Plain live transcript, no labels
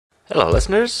Hello,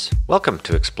 listeners. Welcome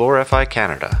to Explore FI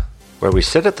Canada, where we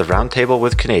sit at the round table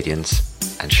with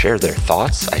Canadians and share their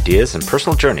thoughts, ideas, and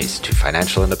personal journeys to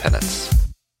financial independence.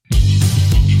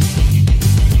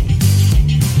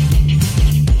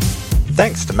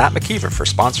 Thanks to Matt McKeever for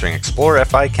sponsoring Explore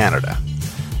FI Canada.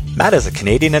 Matt is a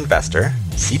Canadian investor,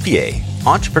 CPA,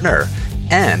 entrepreneur,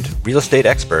 and real estate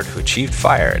expert who achieved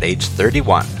FIRE at age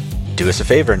 31. Do us a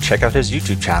favor and check out his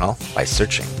YouTube channel by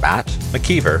searching Matt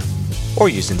McKeever or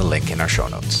using the link in our show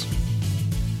notes.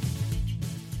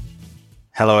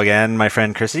 Hello again, my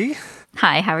friend Chrissy.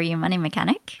 Hi, how are you, Money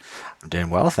Mechanic? I'm doing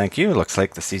well, thank you. It looks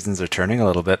like the seasons are turning a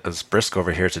little bit as brisk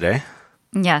over here today.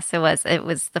 Yes, it was. It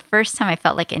was the first time I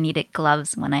felt like I needed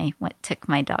gloves when I took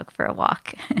my dog for a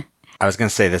walk. I was going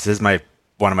to say, this is one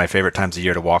of my favorite times of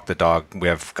year to walk the dog. We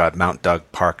have got Mount Doug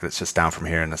Park that's just down from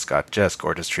here, and it's got just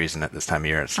gorgeous trees in it this time of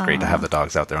year. It's great to have the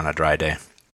dogs out there on a dry day.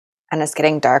 And it's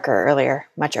getting darker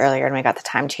much earlier, and we got the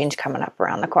time change coming up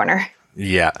around the corner.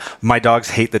 Yeah. My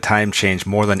dogs hate the time change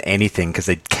more than anything because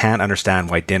they can't understand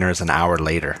why dinner is an hour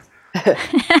later.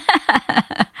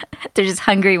 They're just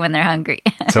hungry when they're hungry.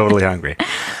 Totally hungry.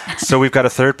 So we've got a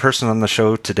third person on the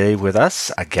show today with us,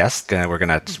 a guest. We're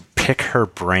going to pick her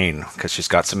brain because she's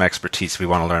got some expertise we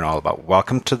want to learn all about.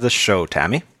 Welcome to the show,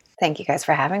 Tammy. Thank you guys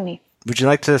for having me. Would you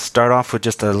like to start off with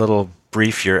just a little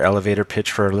brief, your elevator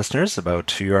pitch for our listeners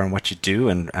about who you are and what you do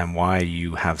and why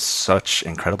you have such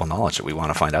incredible knowledge that we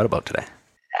want to find out about today?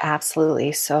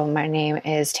 Absolutely. So my name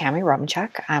is Tammy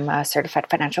Romanchuk. I'm a certified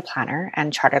financial planner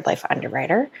and chartered life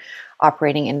underwriter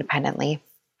operating independently.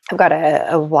 I've got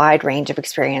a wide range of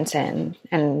experience and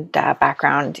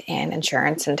background in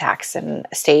insurance and tax and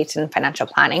estate and financial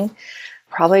planning,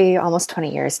 probably almost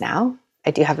 20 years now.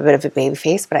 I do have a bit of a baby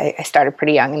face, but I started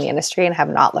pretty young in the industry and have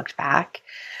not looked back.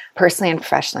 Personally and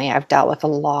professionally, I've dealt with a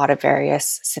lot of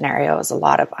various scenarios, a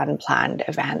lot of unplanned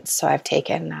events. So I've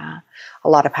taken a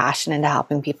lot of passion into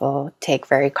helping people take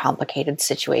very complicated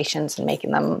situations and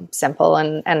making them simple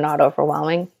and not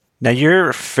overwhelming. Now,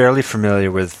 you're fairly familiar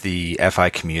with the FI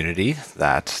community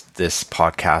that this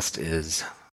podcast is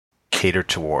catered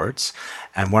towards.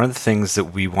 And one of the things that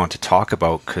we want to talk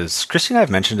about, because Christy and I have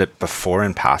mentioned it before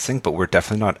in passing, but we're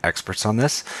definitely not experts on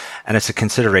this. And it's a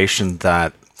consideration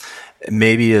that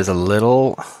maybe is a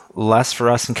little less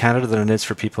for us in Canada than it is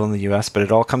for people in the US, but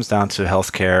it all comes down to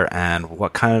healthcare and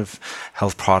what kind of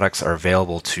health products are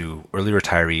available to early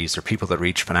retirees or people that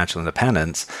reach financial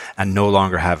independence and no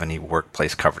longer have any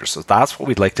workplace coverage. So that's what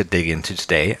we'd like to dig into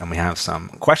today, and we have some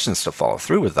questions to follow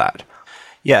through with that.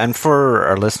 Yeah, and for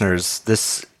our listeners,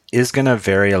 this is going to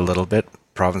vary a little bit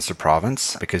province to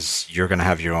province because you're going to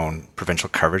have your own provincial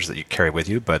coverage that you carry with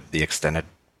you, but the extended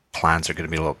plans are going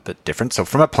to be a little bit different. So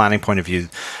from a planning point of view,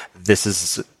 this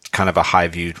is kind of a high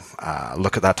view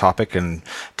look at that topic. And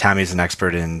Tammy's an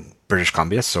expert in British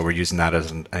Columbia, so we're using that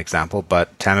as an example.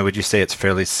 But Tammy, would you say it's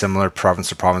fairly similar province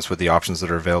to province with the options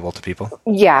that are available to people?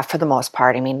 Yeah, for the most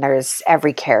part. I mean,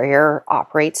 every carrier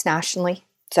operates nationally.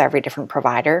 So every different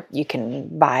provider, you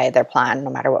can buy their plan no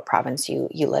matter what province you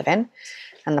live in.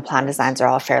 And the plan designs are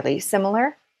all fairly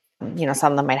similar. You know,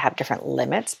 some of them might have different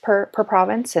limits per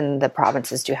province, and the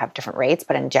provinces do have different rates.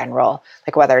 But in general,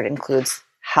 like whether it includes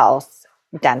health,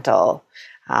 dental,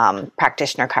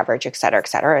 practitioner coverage, et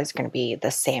cetera, is going to be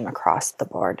the same across the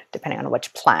board, depending on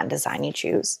which plan design you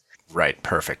choose. Right.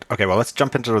 Perfect. Okay. Well, let's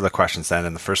jump into the questions then.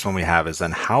 And the first one we have is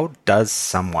then how does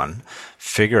someone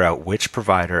figure out which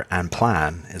provider and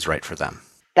plan is right for them?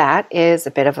 That is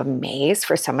a bit of a maze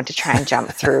for someone to try and jump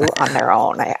through on their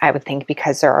own, I would think,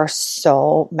 because there are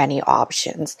so many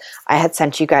options. I had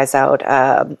sent you guys out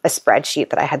a spreadsheet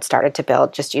that I had started to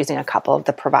build just using a couple of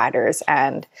the providers,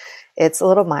 and it's a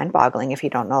little mind-boggling if you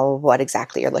don't know what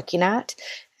exactly you're looking at.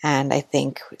 And I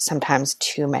think sometimes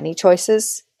too many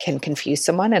choices can confuse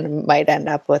someone and might end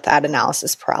up with that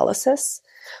analysis paralysis.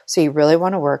 So you really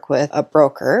want to work with a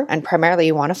broker, and primarily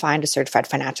you want to find a certified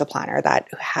financial planner that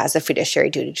has a fiduciary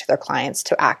duty to their clients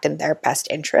to act in their best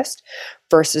interest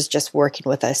versus just working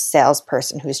with a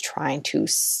salesperson who's trying to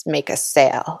make a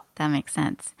sale. That makes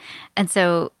sense. And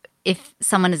so if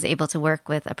someone is able to work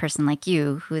with a person like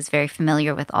you who is very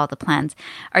familiar with all the plans,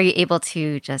 are you able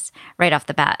to just right off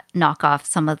the bat knock off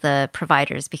some of the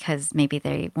providers because maybe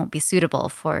they won't be suitable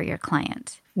for your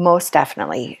client? Most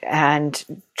definitely.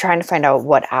 And trying to find out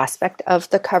what aspect of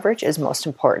the coverage is most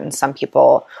important. Some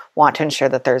people want to ensure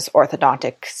that there's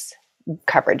orthodontics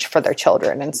coverage for their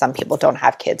children, and some people don't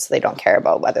have kids, so they don't care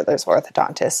about whether there's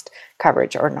orthodontist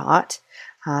coverage or not.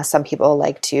 Some people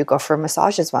like to go for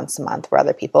massages once a month, where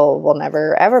other people will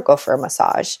never, ever go for a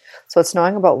massage. So it's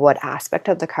knowing about what aspect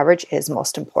of the coverage is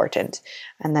most important,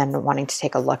 and then wanting to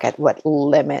take a look at what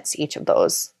limits each of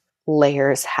those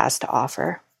layers has to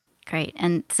offer. Great.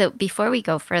 And so before we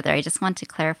go further, I just want to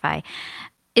clarify,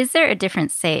 is there a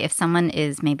difference, say, if someone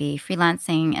is maybe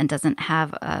freelancing and doesn't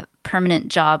have a permanent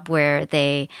job where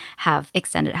they have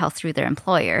extended health through their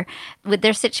employer? Would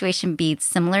their situation be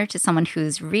similar to someone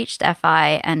who's reached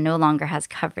FI and no longer has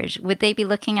coverage? Would they be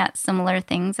looking at similar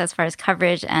things as far as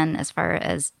coverage and as far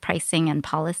as pricing and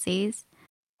policies?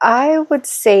 I would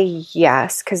say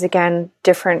yes, because again,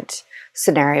 different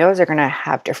scenarios are going to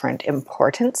have different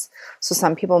importance. So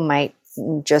some people might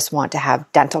just want to have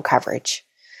dental coverage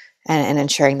and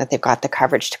ensuring that they've got the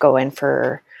coverage to go in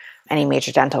for any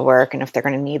major dental work. And if they're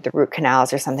going to need the root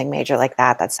canals or something major like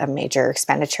that, that's a major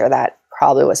expenditure that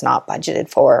probably was not budgeted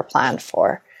for or planned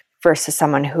for, versus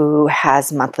someone who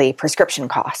has monthly prescription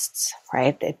costs,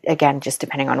 right? Again, just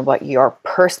depending on what your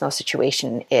personal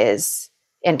situation is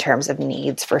in terms of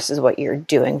needs versus what you're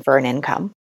doing for an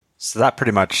income. So that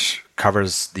pretty much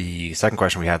covers the second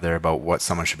question we had there about what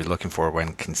someone should be looking for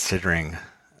when considering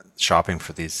shopping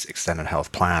for these extended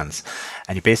health plans.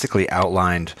 And you basically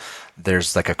outlined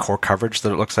there's like a core coverage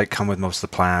that it looks like come with most of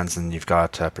the plans, and you've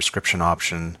got a prescription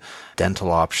option,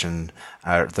 dental option.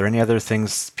 Are there any other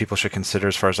things people should consider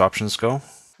as far as options go?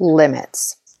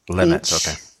 Limits.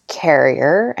 Okay.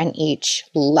 Carrier and each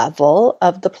level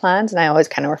of the plans, and I always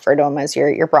kind of refer to them as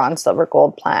your bronze, silver,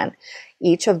 gold plan.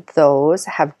 Each of those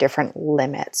have different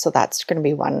limits. So that's going to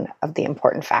be one of the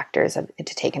important factors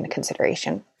to take into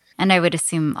consideration. And I would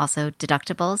assume also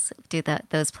deductibles,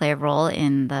 those play a role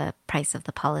in the price of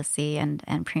the policy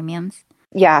and premiums?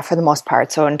 Yeah, for the most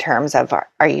part. So in terms of,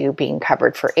 are you being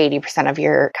covered for 80% of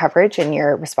your coverage and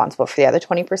you're responsible for the other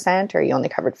 20%? Or are you only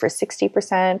covered for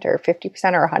 60% or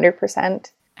 50% or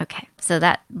 100%? Okay, so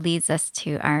that leads us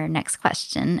to our next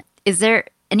question. Is there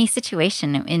any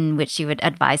situation in which you would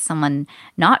advise someone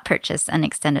not purchase an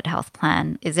extended health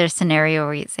plan? Is there a scenario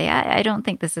where you'd say, I don't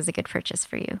think this is a good purchase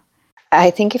for you?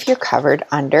 I think if you're covered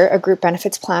under a group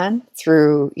benefits plan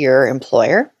through your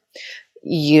employer,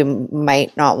 you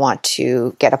might not want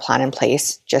to get a plan in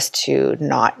place just to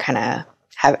not kind of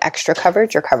have extra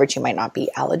coverage or coverage you might not be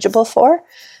eligible for.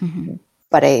 Mm-hmm.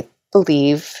 But I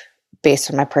believe, based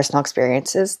on my personal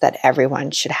experiences, that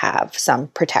everyone should have some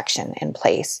protection in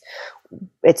place.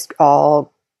 It's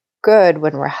all good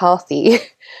when we're healthy.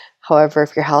 However,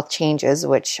 if your health changes,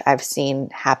 which I've seen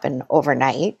happen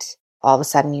overnight, all of a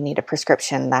sudden you need a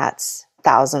prescription that's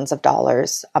thousands of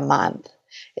dollars a month,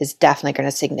 is definitely going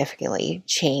to significantly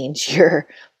change your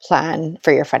plan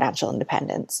for your financial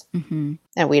independence. Mm-hmm.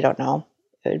 And we don't know.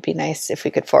 It would be nice if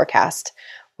we could forecast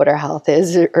what our health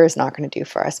is or is not going to do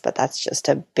for us, but that's just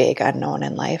a big unknown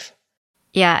in life.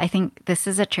 Yeah, I think this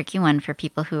is a tricky one for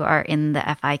people who are in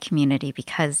the FI community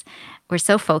because we're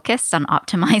so focused on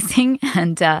optimizing.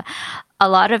 And a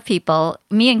lot of people,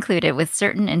 me included, with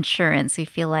certain insurance, we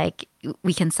feel like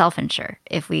we can self-insure.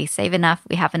 If we save enough,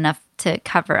 we have enough to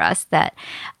cover us that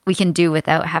we can do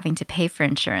without having to pay for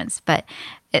insurance. But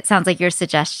it sounds like your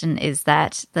suggestion is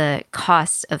that the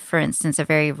cost of, for instance, a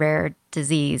very rare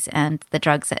disease and the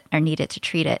drugs that are needed to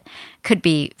treat it could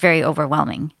be very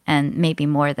overwhelming and maybe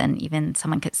more than even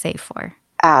someone could save for.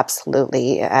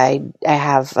 Absolutely. I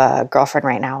have a girlfriend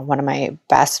right now. One of my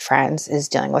best friends is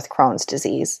dealing with Crohn's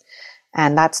disease.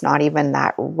 And that's not even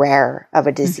that rare of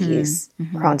a disease.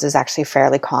 Mm-hmm, mm-hmm. Crohn's is actually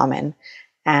fairly common.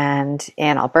 And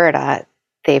in Alberta,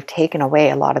 they've taken away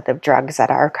a lot of the drugs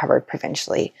that are covered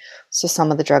provincially. So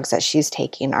some of the drugs that she's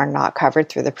taking are not covered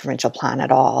through the provincial plan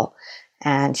at all.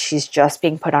 And she's just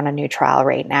being put on a new trial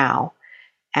right now.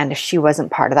 And if she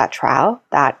wasn't part of that trial,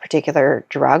 that particular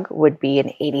drug would be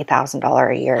an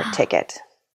 $80,000 a year ticket.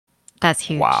 That's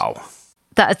huge. Wow.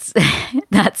 That's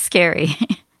scary.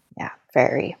 Yeah,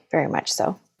 very, very much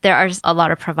so. There are a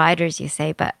lot of providers, you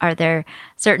say, but are there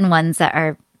certain ones that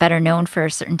are better known for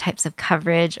certain types of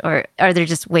coverage, or are there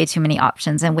just way too many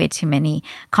options and way too many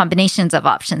combinations of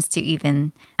options to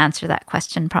even answer that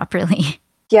question properly?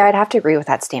 Yeah, I'd have to agree with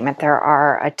that statement. There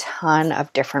are a ton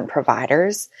of different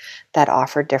providers that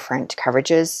offer different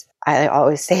coverages. I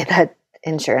always say that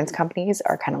insurance companies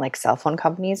are kind of like cell phone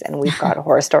companies, and we've got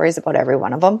horror stories about every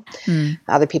one of them.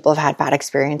 Other people have had bad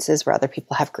experiences where other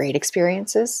people have great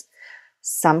experiences.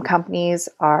 Some companies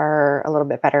are a little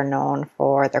bit better known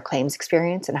for their claims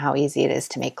experience and how easy it is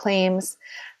to make claims.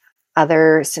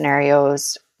 Other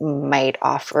scenarios might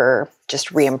offer just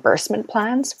reimbursement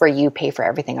plans where you pay for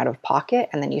everything out of pocket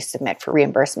and then you submit for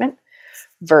reimbursement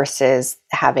versus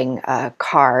having a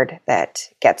card that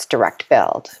gets direct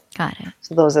billed. Got it.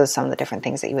 So those are some of the different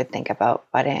things that you would think about.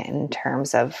 But in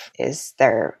terms of, is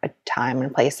there a time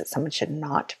and place that someone should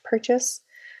not purchase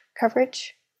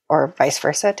coverage or vice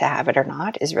versa, to have it or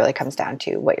not, is really comes down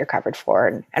to what you're covered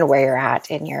for and where you're at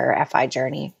in your FI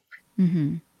journey.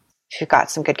 Mm-hmm. If you've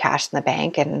got some good cash in the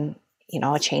bank and,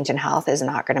 a change in health is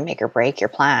not going to make or break your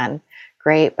plan,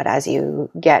 great. But as you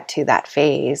get to that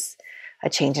phase, a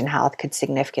change in health could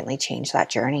significantly change that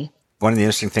journey. One of the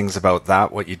interesting things about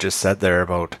that, what you just said there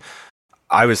about,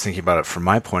 I was thinking about it from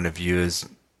my point of view, is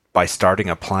by starting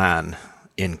a plan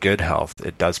in good health,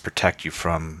 it does protect you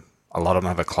from, a lot of them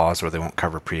have a clause where they won't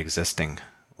cover pre-existing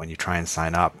when you try and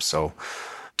sign up. So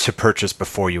to purchase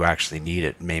before you actually need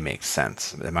it may make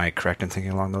sense. Am I correct in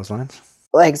thinking along those lines?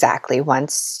 Well, exactly.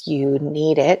 Once you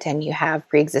need it and you have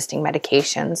pre-existing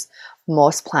medications,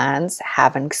 most plans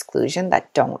have an exclusion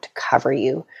that don't cover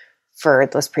you for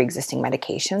those pre-existing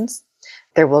medications.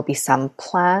 There will be some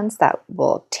plans that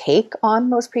will take on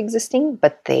those pre-existing,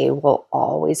 but they will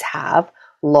always have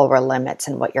lower limits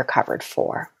in what you're covered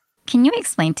for. Can you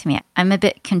explain to me? I'm a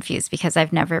bit confused because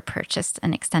I've never purchased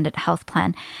an extended health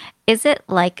plan. Is it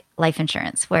like life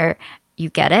insurance where you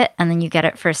get it and then you get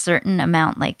it for a certain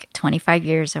amount, like 25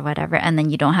 years or whatever, and then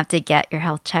you don't have to get your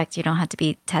health checked, you don't have to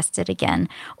be tested again?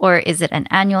 Or is it an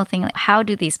annual thing? How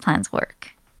do these plans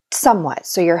work? Somewhat.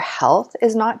 So your health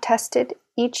is not tested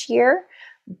each year,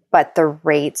 but the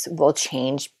rates will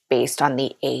change based on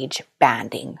the age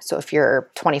banding. So if you're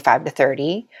 25 to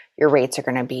 30, your rates are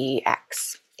going to be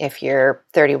X. If you're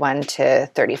 31 to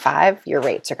 35, your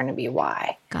rates are going to be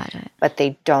Y. Got it. But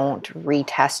they don't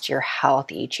retest your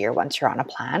health each year once you're on a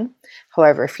plan.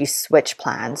 However, if you switch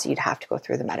plans, you'd have to go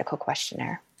through the medical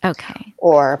questionnaire. Okay.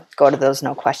 Or go to those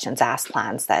no questions asked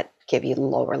plans that give you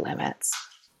lower limits.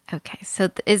 Okay. So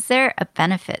is there a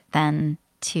benefit then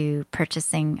to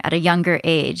purchasing at a younger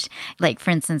age? Like, for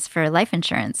instance, for life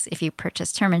insurance, if you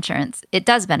purchase term insurance, it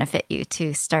does benefit you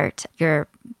to start your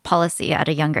policy at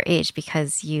a younger age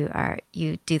because you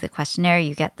do the questionnaire,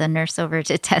 you get the nurse over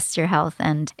to test your health.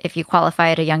 And if you qualify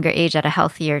at a younger age at a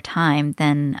healthier time,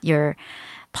 then your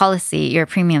policy, your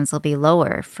premiums will be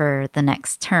lower for the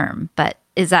next term. But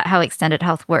is that how extended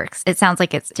health works? It sounds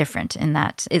like it's different in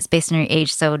that it's based on your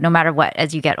age. So no matter what,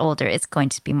 as you get older, it's going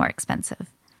to be more expensive.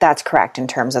 That's correct in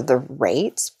terms of the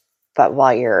rates, but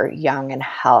while you're young and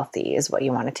healthy is what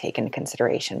you want to take into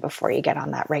consideration before you get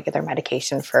on that regular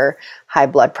medication for high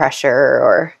blood pressure,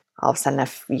 or all of a sudden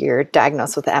if you're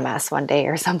diagnosed with MS one day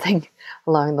or something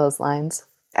along those lines.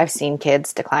 I've seen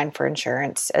kids decline for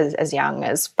insurance as young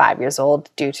as 5 years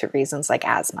old due to reasons like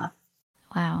asthma.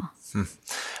 Wow.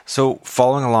 So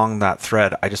following along that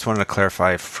thread, I just wanted to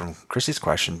clarify from Chrissy's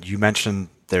question. You mentioned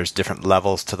there's different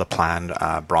levels to the plan,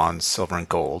 bronze, silver, and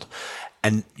gold.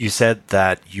 And you said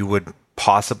that you would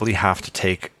possibly have to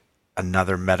take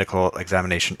another medical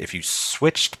examination if you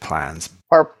switched plans.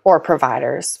 Or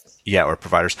providers. Yeah, or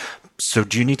providers. So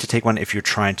do you need to take one if you're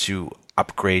trying to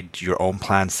upgrade your own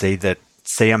plan?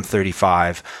 Say I'm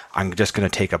 35, I'm just going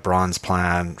to take a bronze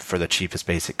plan for the cheapest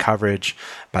basic coverage.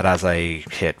 But as I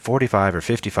hit 45 or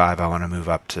 55, I want to move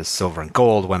up to silver and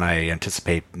gold when I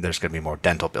anticipate there's going to be more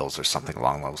dental bills or something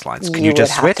along those lines. Can you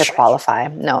just switch? You would have to qualify.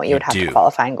 No, you would have to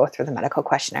qualify and go through the medical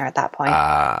questionnaire at that point.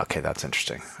 Okay, that's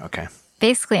interesting. Okay.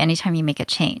 Basically, anytime you make a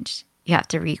change, you have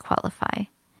to requalify.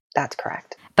 That's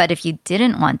correct. But if you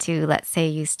didn't want to, let's say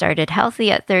you started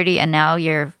healthy at 30 and now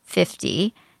you're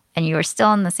 50, and you are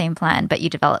still in the same plan, but you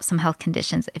develop some health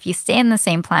conditions. If you stay in the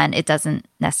same plan, it doesn't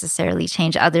necessarily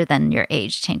change other than your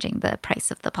age changing the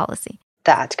price of the policy.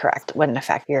 That's correct. Wouldn't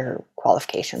affect your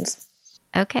qualifications.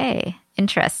 Okay,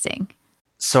 interesting.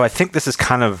 So I think this is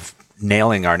kind of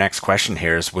nailing our next question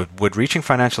here is, would reaching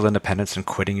financial independence and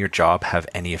quitting your job have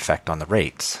any effect on the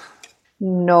rates?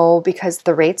 No, because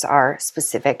the rates are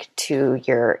specific to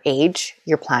your age,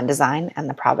 your plan design, and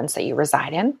the province that you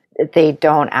reside in. They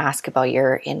don't ask about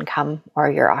your income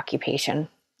or your occupation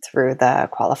through the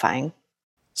qualifying.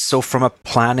 So from a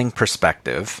planning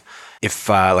perspective, if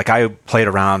I played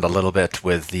around a little bit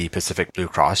with the Pacific Blue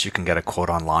Cross, you can get a quote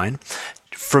online.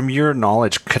 From your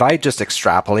knowledge, could I just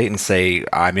extrapolate and say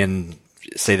I'm in,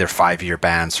 say their 5-year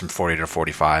bands from 40 to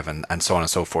 45 and so on and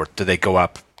so forth? Do they go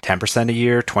up 10% a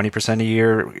year, 20% a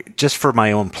year? Just for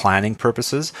my own planning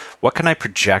purposes, what can I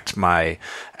project my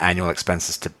annual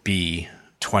expenses to be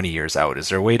 20 years out? Is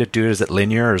there a way to do it? Is it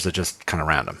linear or is it just kind of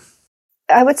random?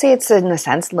 I would say it's in a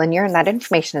sense linear, and that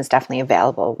information is definitely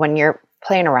available. When you're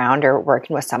playing around or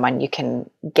working with someone, you can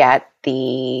get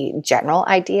the general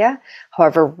idea.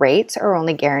 However, rates are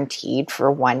only guaranteed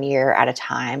for 1 year at a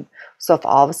time. So if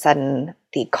all of a sudden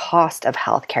the cost of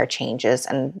healthcare changes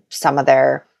and some of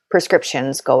their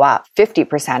prescriptions go up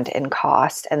 50% in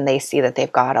cost, and they see that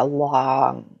they've got a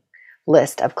long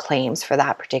list of claims for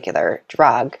that particular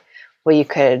drug, well, you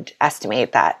could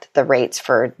estimate that the rates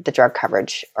for the drug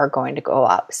coverage are going to go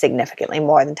up significantly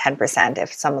more than 10%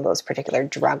 if some of those particular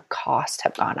drug costs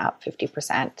have gone up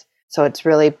 50%. So it's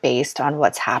really based on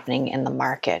what's happening in the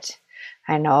market.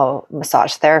 I know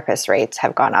massage therapist rates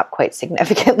have gone up quite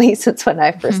significantly since when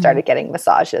I first started getting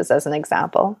massages, as an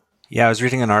example. Yeah, I was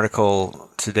reading an article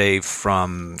today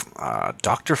from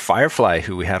Dr. Firefly,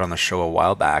 who we had on the show a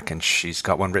while back, and she's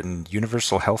got one written,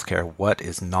 Universal Healthcare, What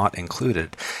is Not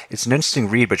Included. It's an interesting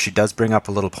read, but she does bring up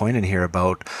a little point in here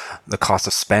about the cost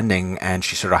of spending, and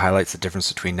she sort of highlights the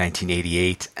difference between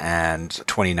 1988 and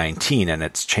 2019, and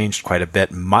it's changed quite a bit,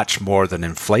 much more than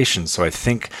inflation. So I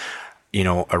think, you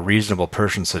know, a reasonable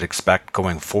person should expect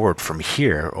going forward from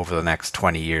here over the next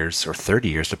 20 years or 30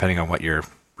 years, depending on what your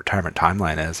retirement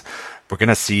timeline is, we're going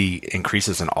to see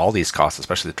increases in all these costs,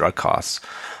 especially the drug costs.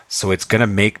 So it's going to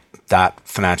make that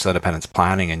financial independence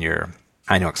planning and your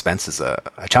annual expenses a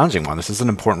challenging one. This is an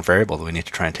important variable that we need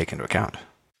to try and take into account.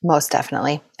 Most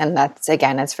definitely. And that's,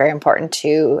 again, it's very important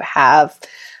to have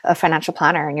a financial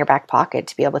planner in your back pocket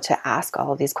to be able to ask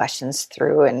all of these questions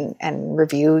through and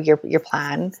review your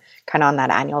plan kind of on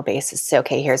that annual basis. Say,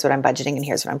 okay, here's what I'm budgeting and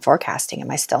here's what I'm forecasting. Am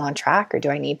I still on track, or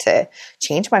do I need to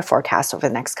change my forecast over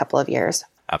the next couple of years?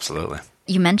 Absolutely.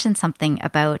 You mentioned something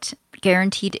about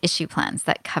guaranteed issue plans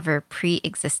that cover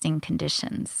pre-existing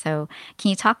conditions. So can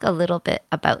you talk a little bit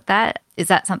about that? Is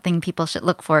that something people should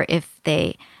look for if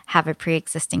they have a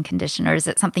pre-existing condition, or is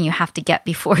it something you have to get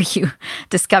before you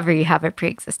discover you have a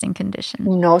pre-existing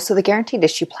condition? No, so the guaranteed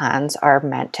issue plans are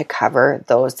meant to cover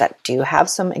those that do have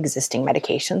some existing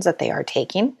medications that they are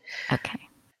taking. Okay.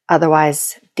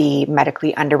 Otherwise, the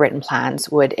medically underwritten plans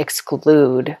would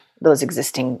exclude those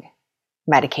existing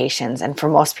medications. And for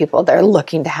most people, they're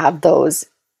looking to have those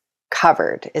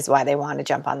covered, is why they want to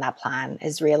jump on that plan,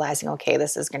 is realizing, okay,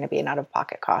 this is going to be an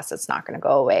out-of-pocket cost. It's not going to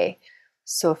go away.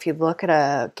 So if you look at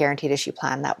a guaranteed issue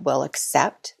plan that will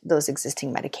accept those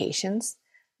existing medications,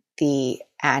 the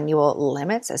annual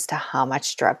limits as to how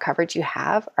much drug coverage you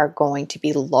have are going to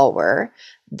be lower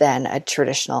than a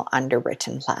traditional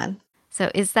underwritten plan.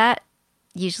 So is that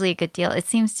usually a good deal? It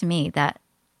seems to me that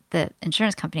the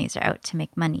insurance companies are out to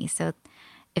make money. So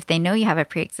if they know you have a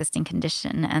pre-existing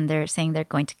condition and they're saying they're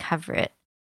going to cover it,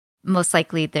 most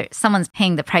likely someone's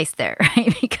paying the price there,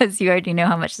 right? Because you already know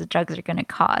how much the drugs are going to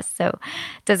cost. So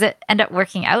does it end up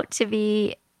working out to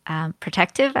be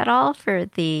protective at all for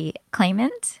the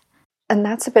claimant? And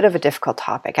that's a bit of a difficult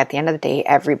topic. At the end of the day,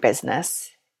 every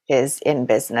business is in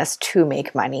business to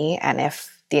make money. And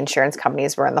if the insurance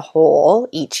companies were in the hole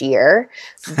each year,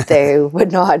 they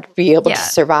would not be able to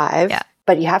survive. Yeah.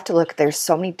 But you have to look, there's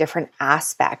so many different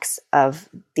aspects of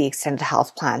the extended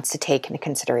health plans to take into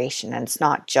consideration. And it's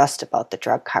not just about the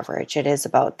drug coverage. It is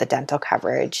about the dental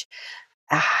coverage,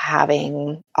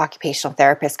 having occupational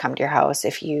therapists come to your house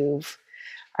if you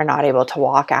are not able to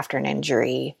walk after an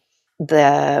injury,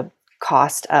 the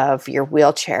cost of your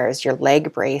wheelchairs, your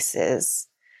leg braces,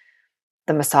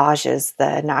 the massages,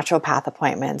 the naturopath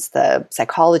appointments, the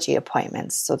psychology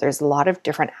appointments. So there's a lot of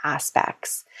different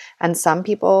aspects. And some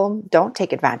people don't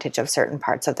take advantage of certain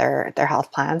parts of their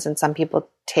health plans, and some people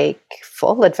take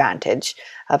full advantage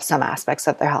of some aspects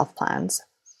of their health plans.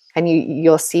 And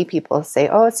you'll see people say,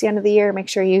 oh, it's the end of the year, make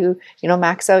sure you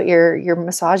max out your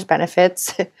massage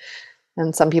benefits.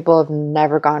 And some people have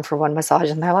never gone for one massage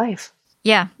in their life.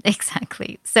 Yeah,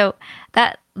 exactly. So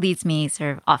that leads me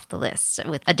sort of off the list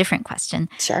with a different question.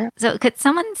 Sure. So could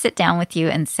someone sit down with you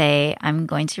and say, I'm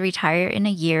going to retire in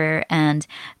a year, and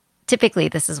typically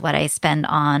this is what I spend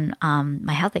on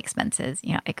my health expenses.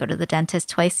 You know, I go to the dentist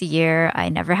twice a year. I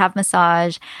never have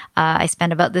massage. I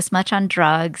spend about this much on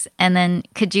drugs. And then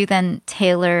could you then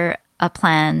tailor a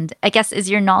plan? I guess, is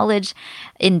your knowledge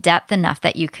in depth enough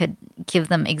that you could give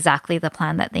them exactly the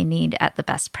plan that they need at the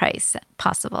best price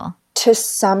possible? To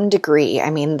some degree. I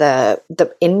mean, the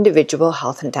individual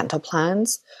health and dental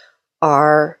plans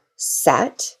are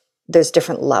set. There's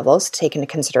different levels to take into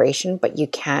consideration, but you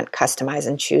can't customize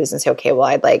and choose and say, okay, well,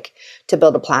 I'd like to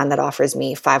build a plan that offers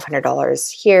me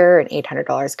 $500 here and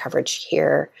 $800 coverage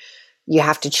here. You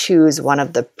have to choose one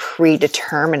of the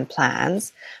predetermined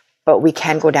plans, but we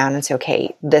can go down and say,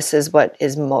 okay, this is what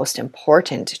is most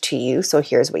important to you. So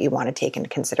here's what you want to take into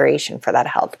consideration for that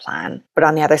health plan. But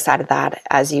on the other side of that,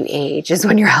 as you age is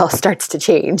when your health starts to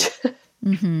change.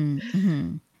 Mm-hmm,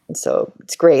 mm-hmm. So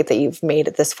it's great that you've made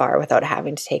it this far without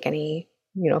having to take any,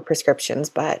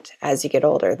 prescriptions. But as you get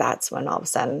older, that's when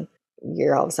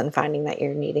you're all of a sudden finding that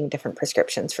you're needing different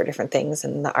prescriptions for different things,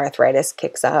 and the arthritis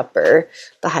kicks up, or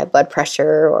the high blood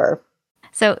pressure, or...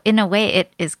 So in a way,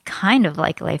 it is kind of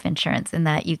like life insurance in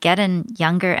that you get in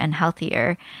younger and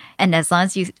healthier. And as long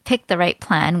as you pick the right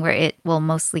plan where it will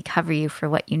mostly cover you for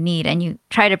what you need, and you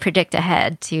try to predict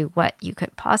ahead to what you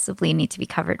could possibly need to be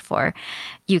covered for,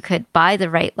 you could buy the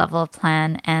right level of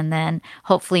plan and then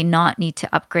hopefully not need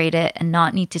to upgrade it and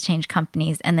not need to change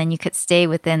companies. And then you could stay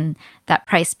within that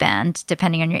price band.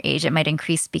 Depending on your age, it might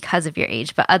increase because of your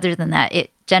age. But other than that,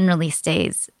 it generally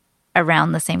stays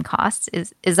around the same cost.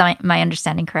 Is my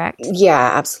understanding correct?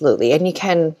 Yeah, absolutely. And you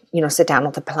can, sit down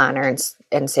with the planner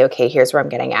and say, okay, here's where I'm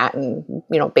getting at. And,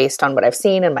 based on what I've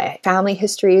seen and my family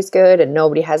history is good and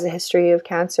nobody has a history of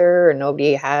cancer or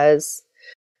nobody has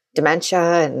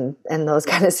dementia and those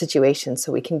kind of situations.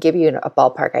 So we can give you a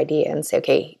ballpark idea and say,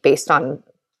 okay, based on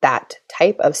that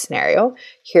type of scenario,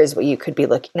 here's what you could be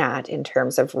looking at in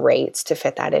terms of rates to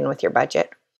fit that in with your budget.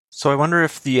 So I wonder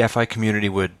if the FI community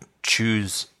would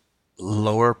choose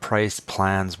lower price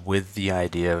plans with the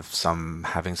idea of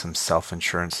having some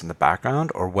self-insurance in the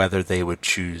background, or whether they would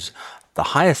choose the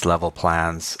highest level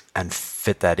plans and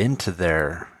fit that into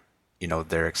their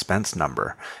expense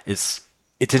number.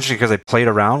 It's interesting because I played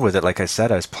around with it. Like I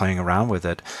said, I was playing around with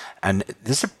it. And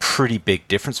there's a pretty big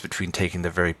difference between taking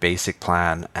the very basic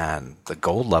plan and the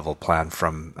gold level plan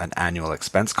from an annual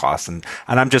expense cost. And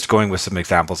I'm just going with some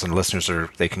examples, and listeners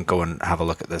they can go and have a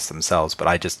look at this themselves. But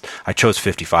I chose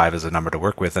 55 as a number to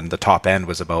work with. And the top end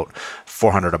was about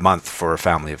 $400 a month for a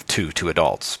family of two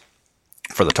adults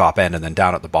for the top end. And then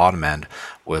down at the bottom end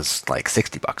was like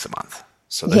 $60 a month.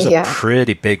 So there's a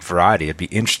pretty big variety. It'd be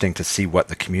interesting to see what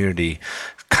the community,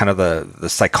 kind of the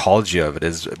psychology of it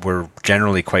is. We're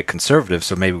generally quite conservative,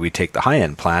 so maybe we take the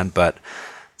high-end plan, but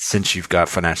since you've got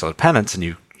financial independence and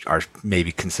you are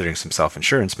maybe considering some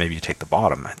self-insurance, maybe you take the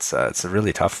bottom. It's a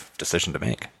really tough decision to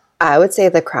make. I would say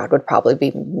the crowd would probably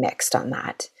be mixed on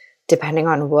that, depending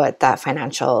on what that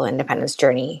financial independence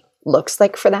journey looks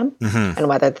like for them and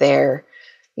whether they're,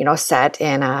 set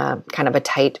in a kind of a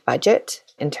tight budget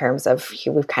in terms of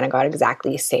here we've kind of got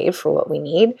exactly saved for what we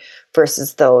need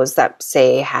versus those that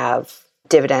say have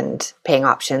dividend paying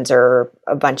options or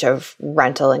a bunch of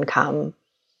rental income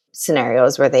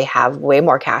scenarios where they have way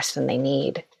more cash than they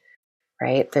need,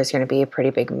 right? There's going to be a pretty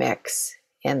big mix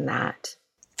in that.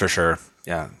 For sure.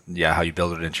 Yeah. How you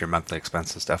build it into your monthly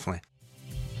expenses, definitely.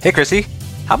 Hey, Chrissy,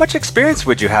 how much experience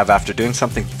would you have after doing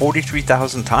something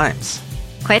 43,000 times?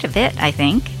 Quite a bit, I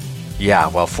think. Yeah,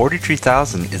 well,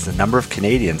 43,000 is the number of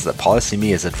Canadians that PolicyMe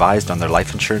has advised on their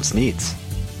life insurance needs.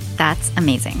 That's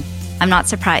amazing. I'm not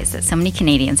surprised that so many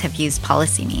Canadians have used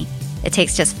PolicyMe. It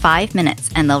takes just 5 minutes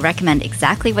and they'll recommend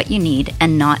exactly what you need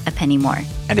and not a penny more.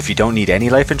 And if you don't need any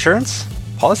life insurance,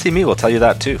 PolicyMe will tell you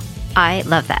that too. I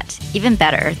love that. Even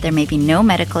better, there may be no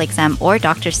medical exam or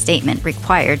doctor's statement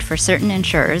required for certain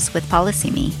insurers with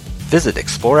PolicyMe. Visit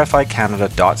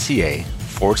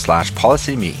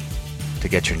exploreficanada.ca/PolicyMe to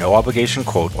get your no obligation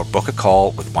quote or book a call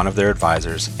with one of their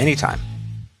advisors anytime.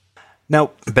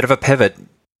 Now, a bit of a pivot.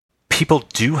 People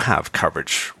do have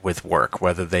coverage with work,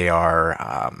 whether they are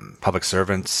public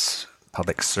servants. Did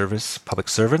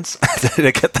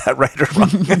I get that right or wrong?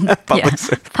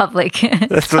 Public.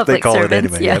 That's what they call it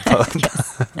anyway. Yeah.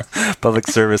 Public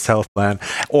service health plan.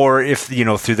 Or if,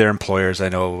 through their employers, I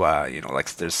know,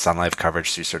 like there's Sun Life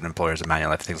coverage through certain employers and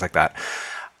Manulife, things like that.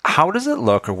 How does it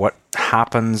look, or what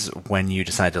happens when you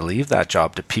decide to leave that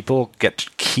job? Do people get to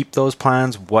keep those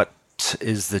plans? What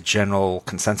is the general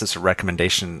consensus or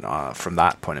recommendation from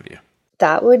that point of view?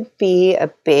 That would be a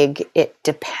big it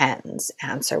depends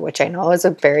answer, which I know is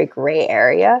a very gray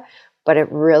area, but it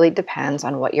really depends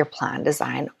on what your plan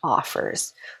design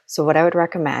offers. So what I would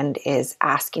recommend is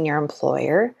asking your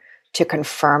employer to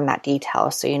confirm that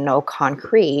detail so you know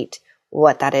concrete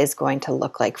what that is going to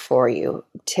look like for you.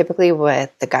 Typically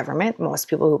with the government, most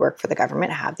people who work for the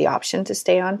government have the option to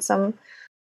stay on some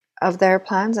of their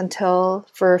plans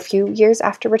for a few years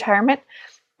after retirement.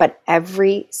 But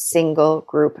every single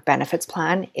group benefits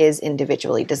plan is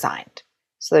individually designed.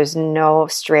 So there's no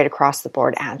straight across the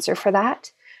board answer for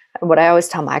that. What I always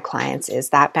tell my clients is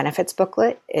that benefits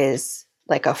booklet is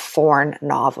like a foreign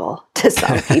novel to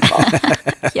some people.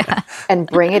 Yeah. And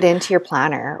bring it into your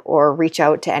planner or reach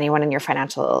out to anyone in your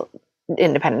financial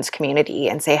independence community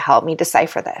and say, help me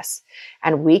decipher this.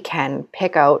 And we can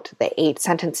pick out the 8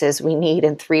 sentences we need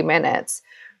in 3 minutes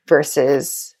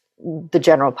versus the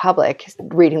general public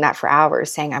reading that for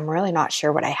hours saying, I'm really not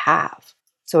sure what I have.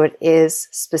 So it is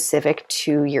specific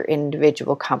to your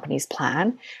individual company's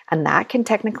plan. And that can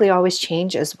technically always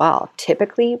change as well.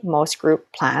 Typically, most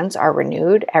group plans are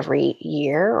renewed every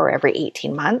year or every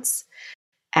 18 months.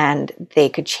 And they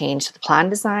could change the plan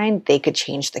design. They could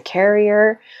change the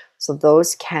carrier. So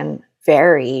those can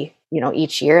vary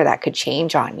each year that could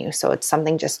change on you. So it's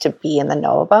something just to be in the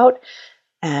know about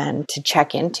and to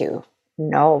check into,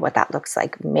 know what that looks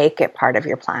like, make it part of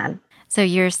your plan. So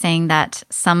you're saying that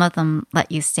some of them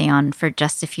let you stay on for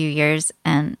just a few years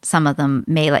and some of them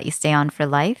may let you stay on for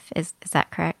life. Is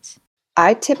that correct?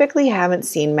 I typically haven't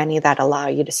seen many that allow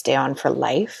you to stay on for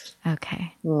life.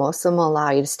 Okay. Most of them will allow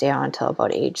you to stay on until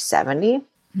about age 70.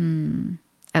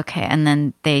 Okay. And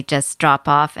then they just drop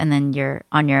off and then you're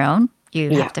on your own? You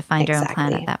have to find your own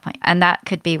plan at that point. And that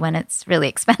could be when it's really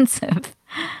expensive.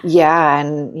 Yeah.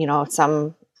 And,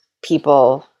 some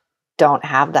people don't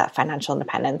have that financial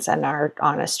independence and are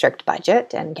on a strict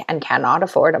budget and cannot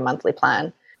afford a monthly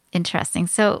plan. Interesting.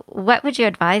 So what would you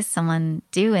advise someone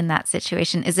do in that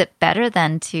situation? Is it better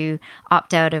then to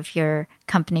opt out of your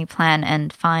company plan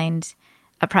and find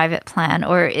a private plan?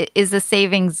 Or is the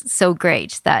savings so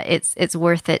great that it's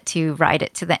worth it to ride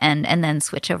it to the end and then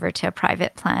switch over to a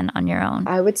private plan on your own?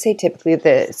 I would say typically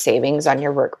the savings on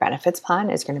your work benefits plan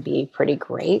is going to be pretty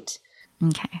great.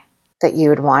 Okay. That you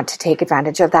would want to take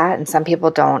advantage of that. And some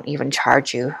people don't even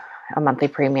charge you a monthly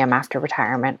premium after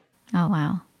retirement. Oh,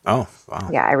 wow. Oh, wow.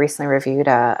 Yeah, I recently reviewed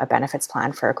a benefits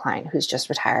plan for a client who's just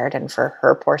retired. And for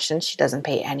her portion, she doesn't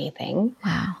pay anything.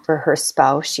 Wow. For her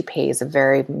spouse, she pays a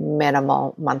very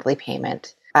minimal monthly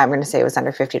payment. I'm going to say it was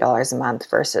under $50 a month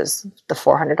versus the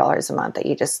 $400 a month that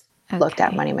you just looked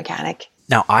at Money Mechanic.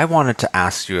 Now, I wanted to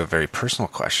ask you a very personal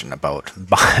question about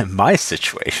my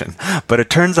situation, but it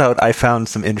turns out I found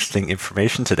some interesting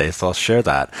information today, so I'll share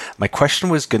that. My question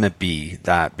was going to be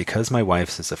that because my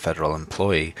wife is a federal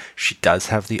employee, she does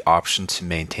have the option to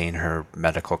maintain her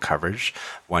medical coverage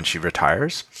when she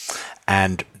retires.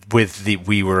 And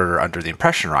we were under the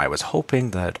impression, or I was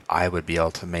hoping, that I would be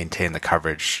able to maintain the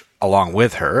coverage along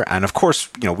with her. And of course,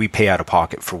 we pay out of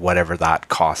pocket for whatever that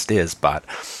cost is, but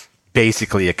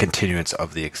basically a continuance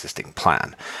of the existing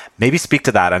plan. Maybe speak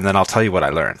to that, and then I'll tell you what I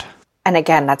learned. And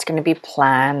again, that's going to be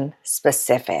plan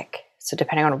specific. So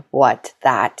depending on what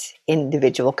that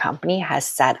individual company has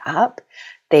set up,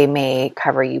 they may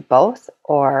cover you both,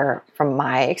 or from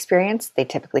my experience, they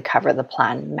typically cover the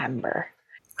plan member.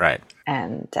 Right.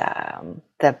 And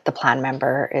the plan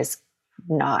member is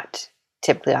not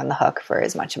typically on the hook for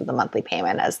as much of the monthly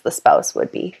payment as the spouse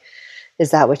would be.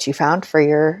 Is that what you found for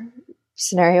your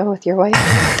scenario with your wife?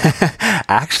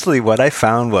 Actually, what I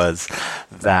found was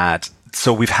that,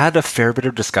 so we've had a fair bit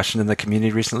of discussion in the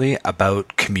community recently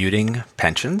about commuting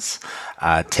pensions,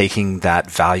 taking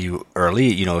that value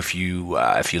early. If you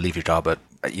leave your job at,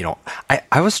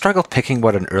 I was struggled picking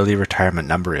what an early retirement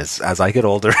number is. As I get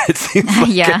older, it seems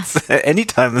like any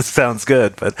time sounds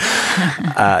good. But,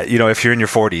 if you're in your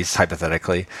 40s,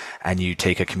 hypothetically, and you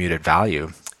take a commuted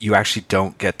value, you actually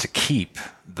don't get to keep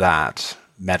that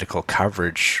medical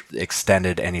coverage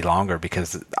extended any longer,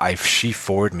 because she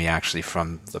forwarded me actually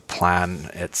from the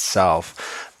plan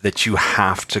itself that you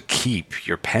have to keep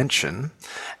your pension,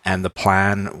 and the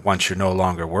plan, once you're no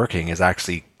longer working, is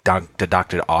actually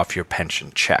deducted off your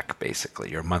pension check,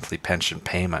 basically your monthly pension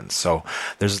payment. So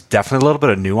there's definitely a little bit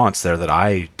of nuance there that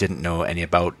I didn't know any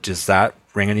about. Does that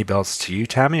ring any bells to you,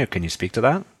 Tammy, or can you speak to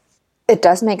that? It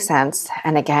does make sense.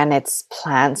 And again, it's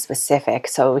plan specific.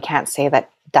 So we can't say that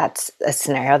that's a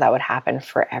scenario that would happen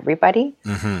for everybody.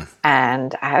 Mm-hmm.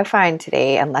 And I find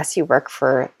today, unless you work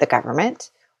for the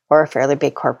government or a fairly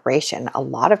big corporation, a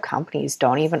lot of companies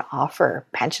don't even offer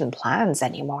pension plans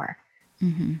anymore.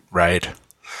 Mm-hmm. Right.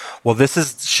 Well,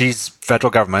 she's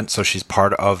federal government, so she's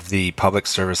part of the Public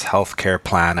Service Health Care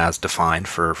Plan as defined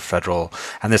for federal,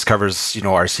 and this covers,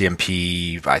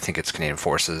 RCMP, I think it's Canadian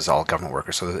Forces, all government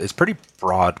workers, so it's pretty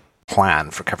broad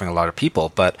plan for covering a lot of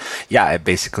people. But yeah, it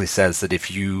basically says that if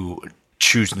you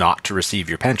choose not to receive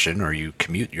your pension or you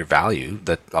commute your value,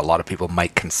 that a lot of people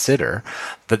might consider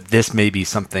that this may be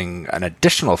an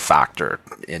additional factor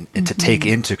to take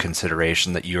into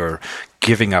consideration, that you're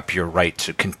giving up your right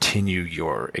to continue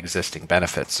your existing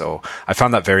benefits. So I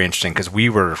found that very interesting, because we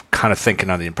were kind of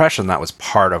thinking under the impression that was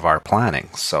part of our planning.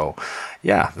 So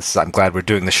yeah, I'm glad we're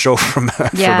doing the show from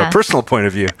a personal point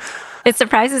of view. It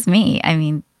surprises me. I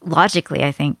mean, logically,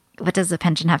 I think, what does the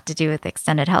pension have to do with the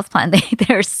extended health plan?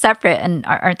 They're separate, and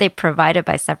aren't they provided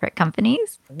by separate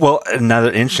companies? Well,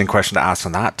 another interesting question to ask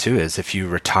on that too is, if you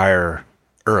retire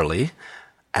early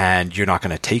and you're not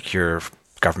going to take your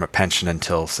government pension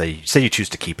until, say you choose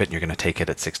to keep it and you're going to take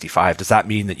it at 65, does that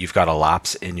mean that you've got a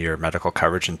lapse in your medical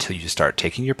coverage until you start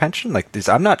taking your pension?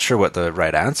 I'm not sure what the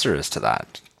right answer is to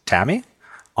that. Tammy,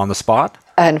 on the spot?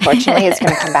 Unfortunately, it's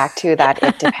going to come back to that.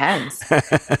 It depends.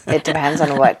 It depends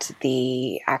on what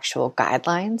the actual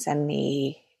guidelines and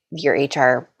your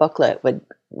HR booklet would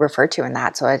refer to in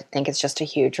that. So I think it's just a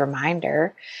huge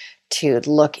reminder to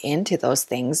look into those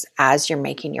things as you're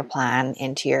making your plan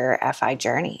into your FI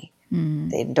journey.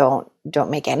 They don't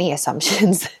make any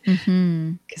assumptions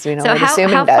because we know what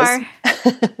assuming does.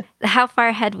 How far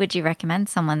ahead would you recommend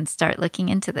someone start looking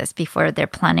into this before they're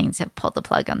planning to pull the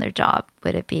plug on their job?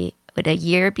 Would a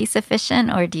year be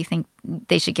sufficient, or do you think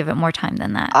they should give it more time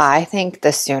than that? I think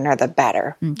the sooner the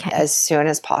better, Okay. as soon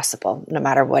as possible, no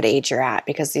matter what age you're at,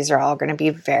 because these are all going to be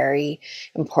very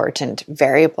important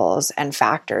variables and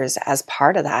factors as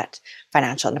part of that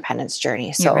financial independence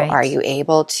journey. So You're right. are you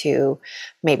able to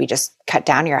maybe just cut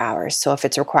down your hours? So if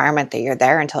it's a requirement that you're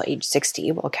there until age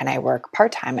 60, well, can I work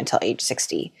part-time until age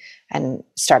 60 and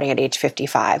starting at age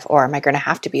 55? Or am I going to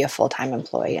have to be a full-time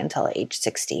employee until age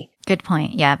 60? Good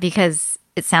point. Yeah, because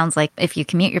it sounds like if you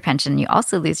commute your pension, you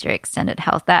also lose your extended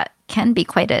health. That can be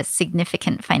quite a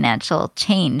significant financial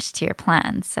change to your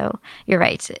plan. So you're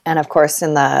right. And of course,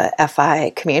 in the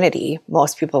FI community,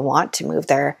 most people want to move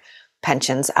their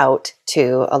pensions out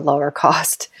to a lower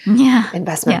cost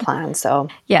investment plan. So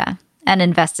and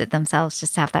invest it themselves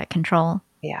just to have that control.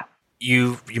 Yeah.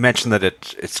 You mentioned that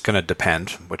it's going to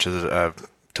depend, which is a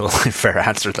totally fair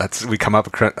answer. We come up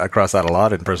across that a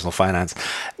lot in personal finance.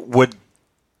 Would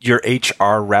your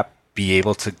HR rep be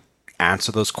able to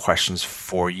answer those questions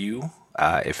for you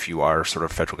if you are sort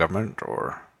of federal government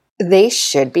or? They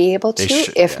should be able to.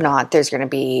 If yeah. not, there's going to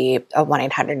be a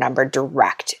 1-800 number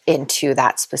direct into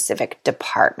that specific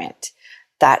department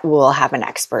that will have an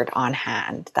expert on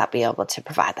hand that be able to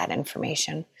provide that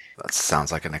information. That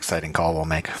sounds like an exciting call we'll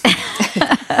make.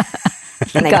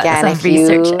 And again, if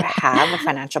you have a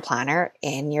financial planner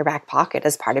in your back pocket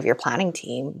as part of your planning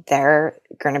team, they're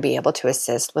going to be able to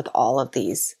assist with all of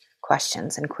these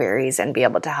questions and queries and be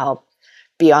able to help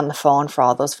be on the phone for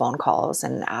all those phone calls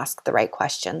and ask the right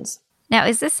questions. Now,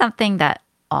 is this something that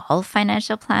all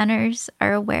financial planners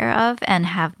are aware of and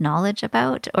have knowledge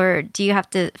about? Or do you have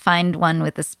to find one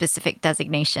with a specific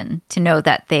designation to know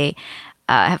that they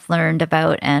have learned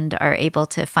about and are able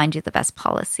to find you the best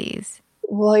policies?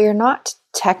 Well, you're not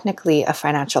technically a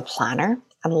financial planner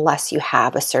unless you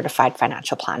have a certified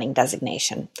financial planning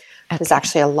designation. Okay. There's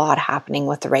actually a lot happening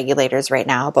with the regulators right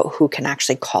now about who can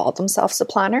actually call themselves a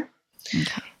planner.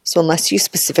 Okay. So unless you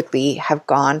specifically have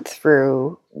gone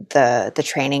through the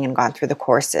training and gone through the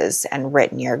courses and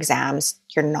written your exams,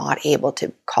 you're not able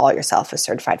to call yourself a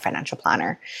certified financial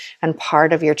planner. And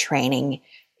part of your training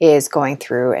is going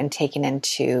through and taking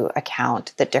into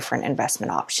account the different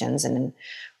investment options and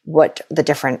what the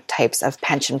different types of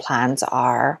pension plans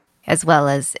are. As well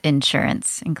as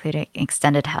insurance, including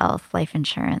extended health, life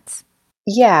insurance.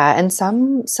 Yeah, and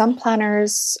some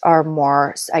planners are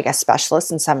more, I guess, specialists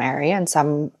in some area, and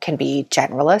some can be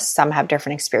generalists. Some have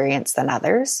different experience than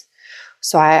others.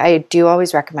 So I do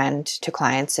always recommend to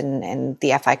clients in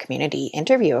the FI community,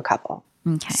 interview a couple.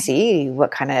 Okay. See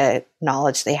what kind of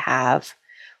knowledge they have,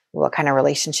 what kind of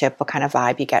relationship, what kind of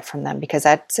vibe you get from them, because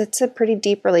it's a pretty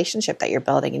deep relationship that you're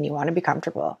building and you want to be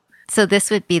comfortable. So this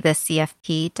would be the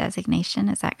CFP designation,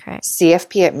 is that correct?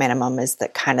 CFP at minimum is the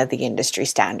kind of the industry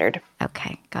standard.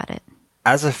 Okay, got it.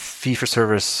 As a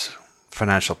fee-for-service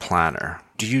financial planner,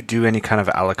 do you do any kind of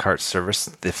a la carte service?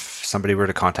 If somebody were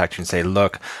to contact you and say,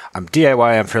 look, I'm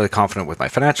DIY, I'm fairly confident with my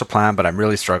financial plan, but I'm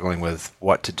really struggling with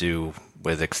what to do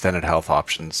with extended health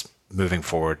options moving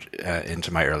forward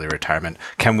into my early retirement.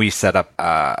 Can we set up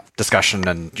a discussion,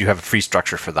 and do you have a free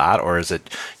structure for that? Or is it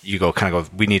you go,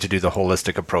 we need to do the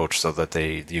holistic approach so that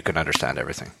you can understand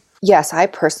everything? Yes, I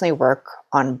personally work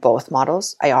on both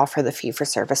models. I offer the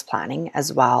fee-for-service planning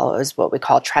as well as what we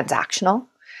call transactional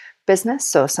business.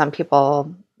 So some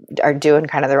people are doing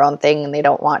kind of their own thing and they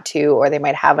don't want to, or they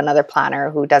might have another planner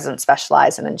who doesn't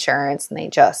specialize in insurance and they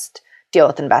just deal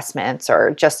with investments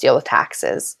or just deal with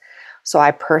taxes. So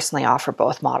I personally offer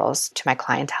both models to my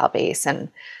clientele base. And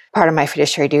part of my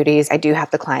fiduciary duties, I do have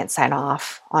the client sign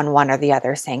off on one or the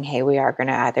other saying, hey, we are going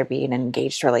to either be in an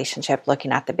engaged relationship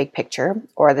looking at the big picture,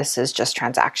 or this is just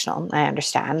transactional. I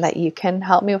understand that you can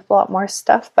help me with a lot more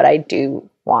stuff, but I do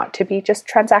want to be just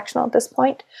transactional at this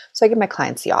point. So I give my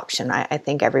clients the option. I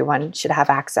think everyone should have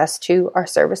access to our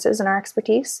services and our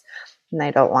expertise. And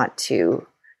I don't want to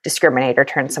discriminate or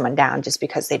turn someone down just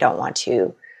because they don't want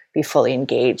to be fully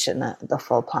engaged in the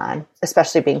full plan,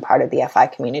 especially being part of the FI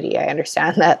community. I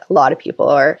understand that a lot of people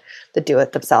are the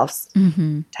do-it-themselves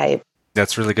type.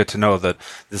 That's really good to know that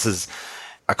this is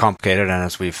a complicated, and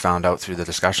as we've found out through the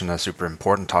discussion, a super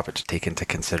important topic to take into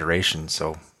consideration.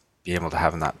 So be able to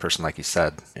have that person, like you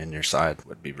said, in your side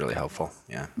would be really helpful.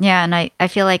 Yeah. Yeah, and I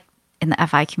feel like in the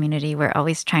FI community, we're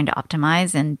always trying to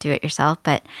optimize and do it yourself,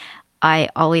 but I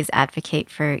always advocate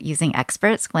for using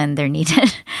experts when they're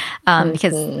needed.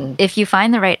 Because if you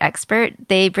find the right expert,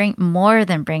 they bring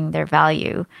their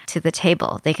value to the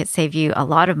table. They could save you a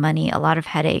lot of money, a lot of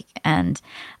headache, and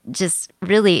just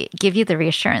really give you the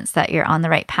reassurance that you're on the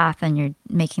right path and you're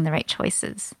making the right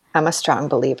choices. I'm a strong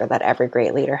believer that every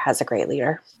great leader has a great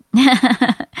leader.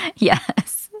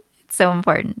 Yes, it's so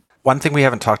important. One thing we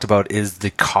haven't talked about is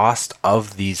the cost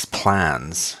of these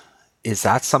plans. Is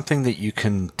that something that you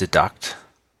can deduct,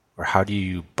 or how do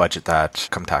you budget that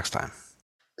come tax time?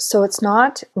 So it's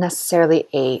not necessarily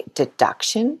a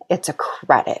deduction, it's a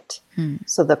credit.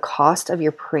 So the cost of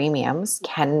your premiums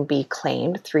can be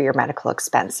claimed through your medical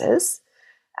expenses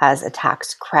as a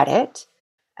tax credit.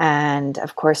 And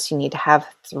of course, you need to have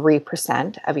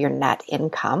 3% of your net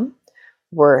income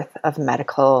worth of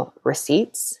medical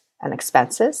receipts and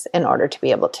expenses in order to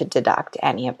be able to deduct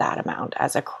any of that amount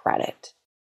as a credit.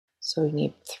 So you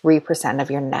need 3% of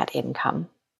your net income.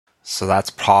 So that's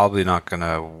probably not going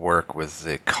to work with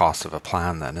the cost of a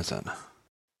plan then, is it?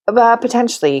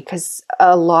 Potentially, because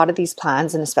a lot of these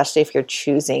plans, and especially if you're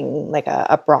choosing like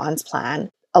a bronze plan,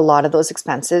 a lot of those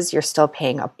expenses, you're still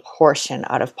paying a portion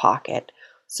out of pocket.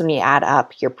 So when you add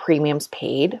up your premiums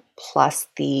paid plus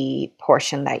the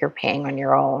portion that you're paying on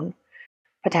your own,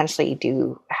 potentially you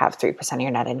do have 3% of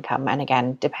your net income. And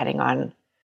again, depending on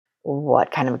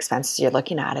what kind of expenses you're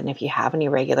looking at, and if you have any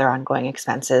regular ongoing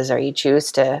expenses, or you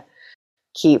choose to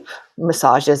keep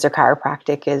massages or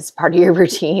chiropractic as part of your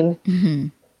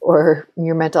routine, or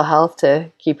your mental health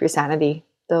to keep your sanity,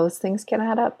 those things can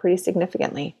add up pretty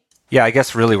significantly. Yeah, I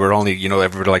guess really we're only,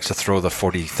 everybody likes to throw the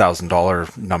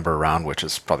 $40,000 number around, which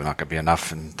is probably not going to be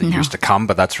enough in the years to come,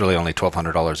 but that's really only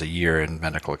 $1,200 a year in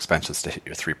medical expenses to hit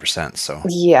your 3%. So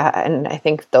yeah, and I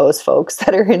think those folks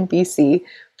that are in BC,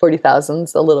 40,000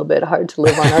 is a little bit hard to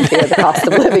live on out here. The cost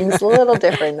of living is a little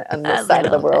different on this side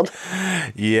of the world.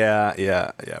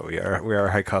 Yeah, we are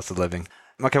high cost of living.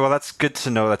 Okay, well, that's good to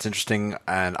know. That's interesting.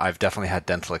 And I've definitely had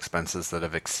dental expenses that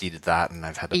have exceeded that, and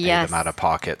I've had to pay them out of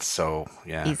pocket. So,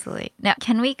 yeah. Easily. Now,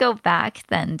 can we go back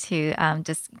then to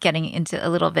just getting into a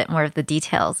little bit more of the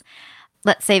details?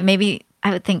 Let's say maybe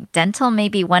I would think dental may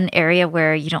be one area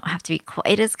where you don't have to be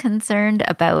quite as concerned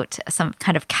about some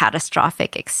kind of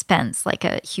catastrophic expense, like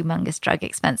a humongous drug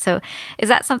expense. So is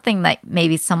that something that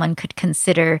maybe someone could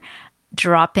consider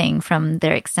dropping from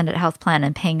their extended health plan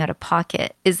and paying out of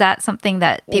pocket? Is that something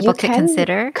that people could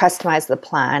consider? Customize the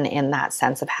plan in that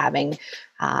sense of having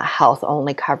health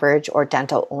only coverage or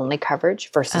dental only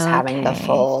coverage versus having the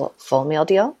full meal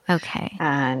deal. Okay.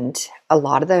 And a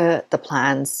lot of the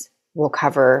plans will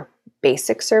cover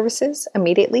basic services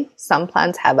immediately. Some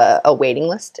plans have a waiting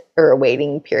list or a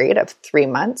waiting period of 3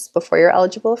 months before you're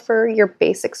eligible for your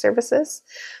basic services.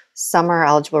 Some are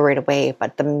eligible right away,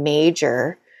 but the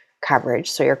major coverage,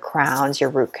 so your crowns,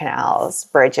 your root canals,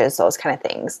 bridges, those kind of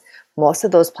things, most of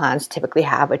those plans typically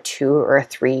have a 2 or a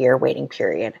 3 year waiting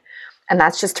period. And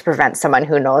that's just to prevent someone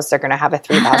who knows they're going to have a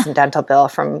 $3,000 dental bill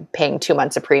from paying 2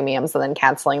 months of premiums and then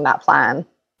canceling that plan.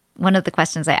 One of the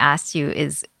questions I asked you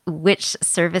is which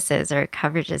services or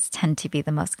coverages tend to be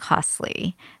the most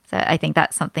costly? So I think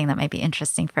that's something that might be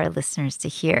interesting for our listeners to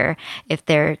hear if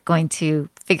they're going to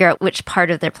figure out which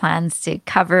part of their plans to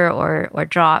cover or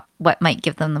drop, what might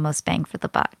give them the most bang for the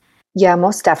buck. Yeah,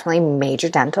 most definitely major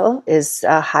dental is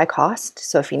high cost.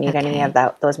 So if you need any of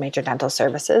those major dental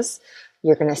services,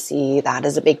 you're going to see that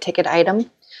as a big ticket item.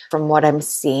 From what I'm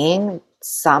seeing,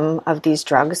 some of these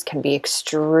drugs can be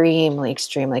extremely,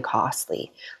 extremely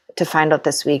costly. To find out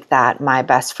this week that my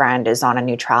best friend is on a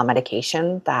new trial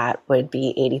medication that would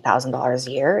be $80,000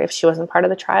 a year if she wasn't part of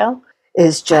the trial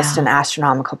is just an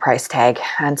astronomical price tag.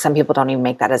 And some people don't even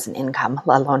make that as an income,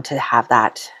 let alone to have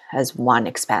that as one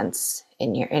expense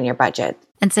in your budget.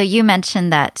 And so you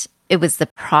mentioned that it was the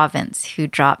province who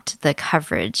dropped the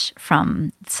coverage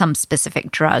from some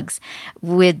specific drugs.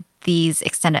 Would these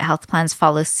extended health plans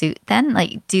follow suit then?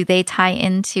 Like, do they tie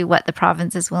into what the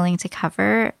province is willing to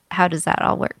cover? How does that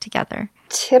all work together?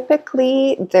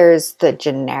 Typically, there's the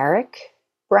generic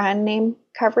brand name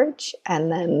coverage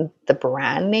and then the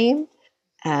brand name.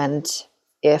 And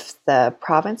if the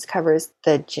province covers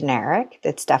the generic,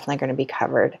 it's definitely going to be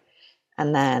covered.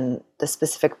 And then the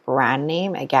specific brand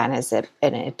name, again,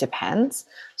 it depends.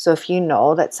 So if you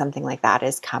know that something like that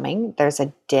is coming, there's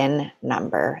a DIN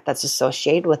number that's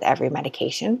associated with every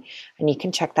medication. And you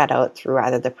can check that out through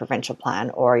either the provincial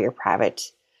plan or your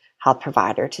private health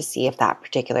provider to see if that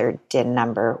particular DIN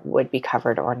number would be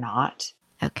covered or not.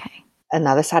 Okay.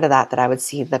 Another side of that I would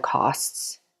see the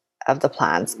costs of the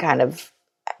plans kind of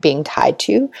being tied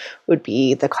to would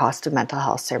be the cost of mental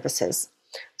health services.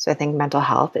 So I think mental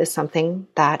health is something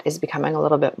that is becoming a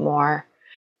little bit more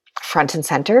front and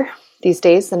center these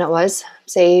days than it was,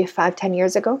 say, 5-10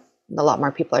 years ago. A lot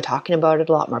more people are talking about it.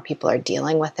 A lot more people are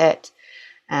dealing with it.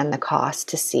 And the cost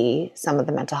to see some of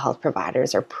the mental health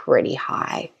providers are pretty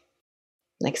high.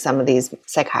 Like some of these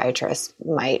psychiatrists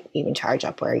might even charge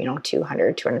upward, $200,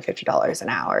 $250 an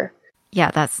hour.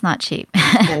 Yeah, that's not cheap.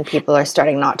 And people are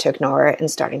starting not to ignore it and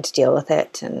starting to deal with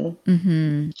it. And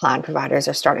plan providers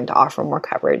are starting to offer more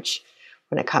coverage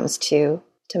when it comes to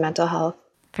mental health.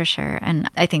 For sure.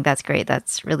 And I think that's great.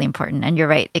 That's really important. And you're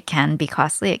right. It can be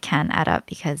costly. It can add up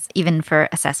because even for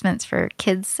assessments for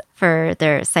kids, for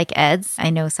their psych eds, I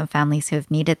know some families who have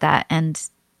needed that. And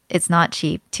it's not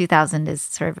cheap. $2,000 is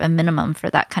sort of a minimum for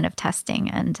that kind of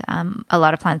testing. And a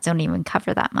lot of plans don't even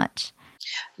cover that much.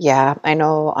 Yeah, I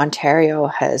know Ontario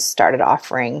has started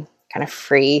offering kind of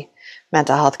free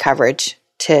mental health coverage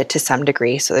to some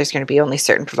degree. So there's going to be only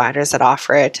certain providers that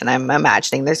offer it. And I'm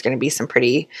imagining there's going to be some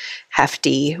pretty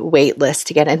hefty wait lists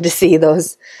to get in to see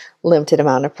those limited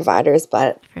amount of providers.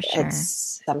 But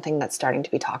it's something that's starting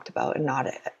to be talked about and not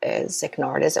as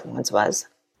ignored as it once was.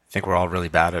 I think we're all really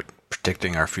bad at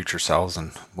predicting our future selves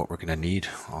and what we're going to need,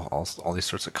 all these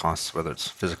sorts of costs, whether it's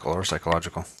physical or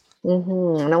psychological.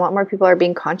 And a lot more people are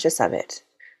being conscious of it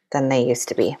than they used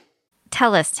to be.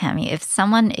 Tell us, Tammy, if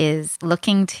someone is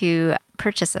looking to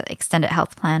purchase an extended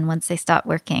health plan once they stop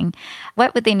working,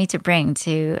 what would they need to bring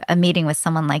to a meeting with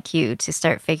someone like you to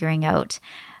start figuring out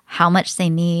how much they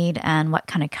need and what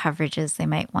kind of coverages they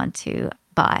might want to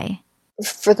buy?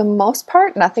 For the most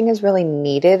part, nothing is really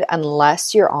needed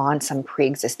unless you're on some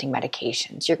pre-existing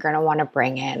medications. You're going to want to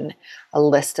bring in a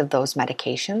list of those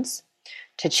medications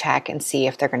to check and see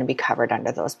if they're going to be covered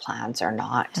under those plans or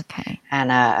not. Okay. And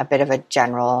a bit of a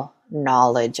general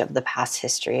knowledge of the past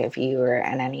history of you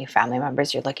and any family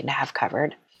members you're looking to have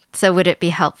covered. So would it be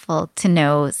helpful to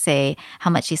know, say, how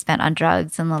much you spent on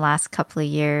drugs in the last couple of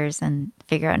years and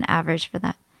figure out an average for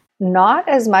that? Not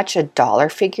as much a dollar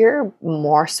figure,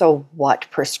 more so what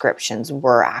prescriptions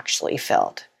were actually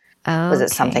filled. Okay. Was it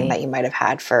something that you might have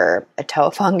had for a toe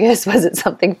fungus? Was it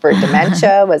something for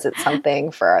dementia? Was it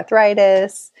something for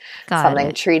arthritis?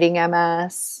 Something treating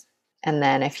MS? And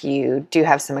then if you do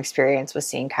have some experience with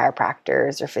seeing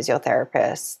chiropractors or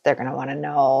physiotherapists, they're going to want to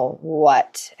know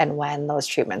what and when those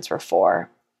treatments were for.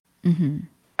 Mm-hmm.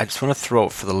 I just want to throw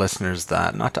out for the listeners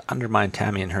that, not to undermine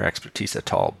Tammy and her expertise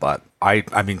at all, but I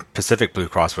mean, Pacific Blue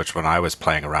Cross, which when I was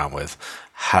playing around with,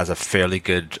 has a fairly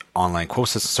good online quote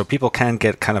system, so people can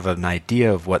get kind of an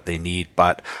idea of what they need.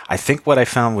 But I think what I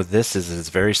found with this is it's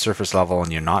very surface level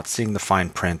and you're not seeing the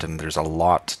fine print, and there's a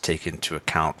lot to take into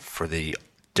account for the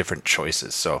different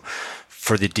choices. So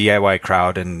for the DIY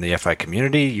crowd and the FI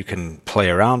community, you can play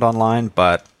around online,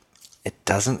 but it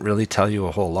doesn't really tell you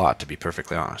a whole lot, to be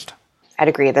perfectly honest. I'd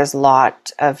agree. There's a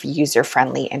lot of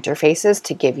user-friendly interfaces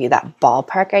to give you that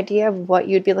ballpark idea of what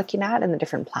you'd be looking at and the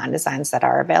different plan designs that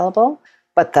are available.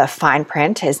 But the fine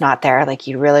print is not there. Like,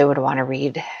 you really would want to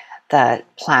read the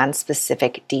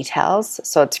plan-specific details.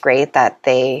 So it's great that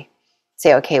they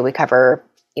say, okay, we cover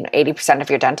 80% of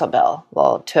your dental bill.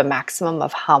 Well, to a maximum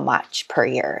of how much per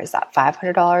year? Is that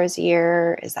 $500 a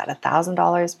year? Is that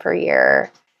 $1,000 per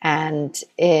year? And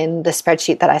in the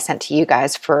spreadsheet that I sent to you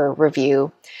guys for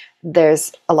review,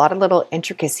 there's a lot of little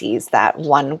intricacies that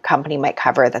one company might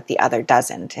cover that the other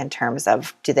doesn't, in terms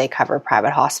of, do they cover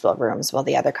private hospital rooms? Well,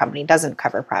 the other company doesn't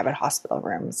cover private hospital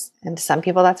rooms. And to some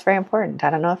people, that's very important.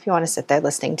 I don't know if you want to sit there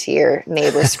listening to your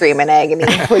neighbor scream in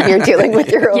agony when you're dealing with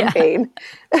your own pain.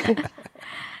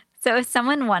 So if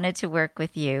someone wanted to work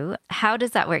with you, how does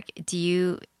that work? Do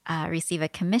you receive a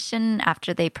commission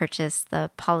after they purchase the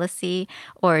policy,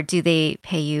 or do they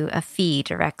pay you a fee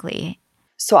directly?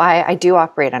 So I do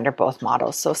operate under both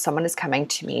models. So if someone is coming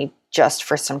to me just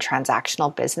for some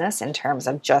transactional business in terms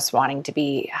of just wanting to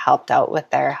be helped out with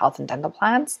their health and dental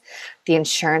plans, the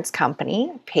insurance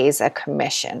company pays a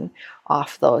commission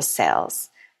off those sales.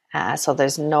 So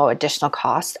there's no additional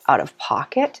cost out of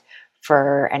pocket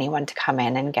for anyone to come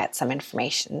in and get some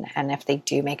information. And if they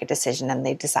do make a decision and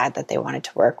they decide that they wanted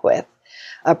to work with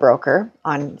a broker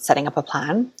on setting up a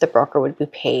plan, the broker would be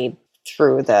paid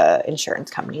through the insurance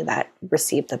company that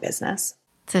received the business.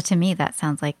 So to me, that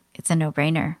sounds like it's a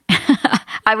no-brainer.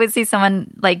 I would see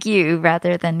someone like you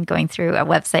rather than going through a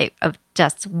website of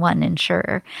just one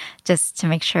insurer, just to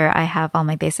make sure I have all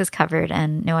my bases covered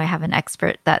and know I have an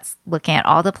expert that's looking at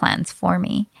all the plans for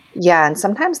me. Yeah, and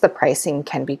sometimes the pricing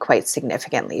can be quite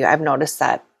significantly. I've noticed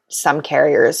that some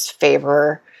carriers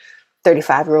favor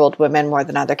 35-year-old women more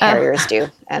than other carriers do.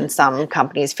 And some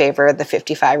companies favor the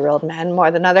 55-year-old men more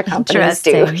than other companies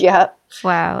do. Yeah.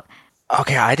 Wow.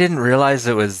 Okay, I didn't realize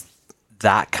it was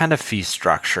that kind of fee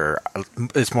structure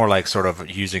is more like sort of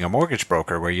using a mortgage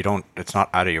broker where it's not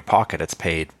out of your pocket, it's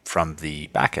paid from the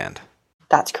back end.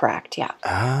 That's correct, yeah.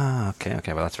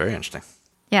 Okay. Well, that's very interesting.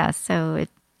 Yeah, so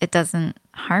it doesn't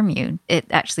harm you. It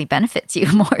actually benefits you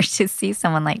more to see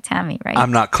someone like Tammy, right?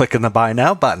 I'm not clicking the buy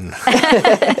now button.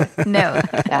 No.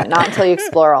 Yeah, not until you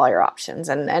explore all your options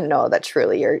and know that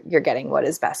truly you're getting what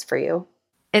is best for you.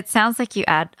 It sounds like you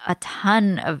add a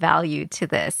ton of value to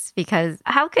this, because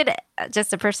how could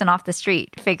just a person off the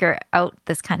street figure out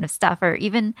this kind of stuff, or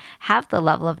even have the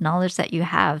level of knowledge that you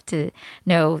have to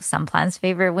know some plans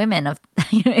favor women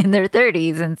in their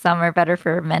 30s and some are better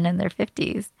for men in their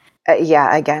 50s?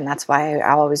 Yeah, again, that's why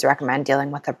I always recommend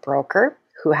dealing with a broker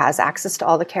who has access to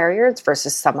all the carriers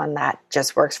versus someone that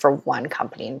just works for one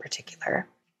company in particular.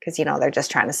 Because, they're just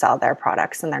trying to sell their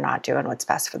products and they're not doing what's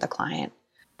best for the client.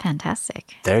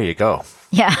 Fantastic. There you go.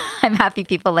 Yeah, I'm happy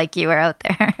people like you are out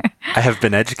there. I have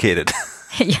been educated.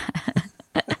 Yeah.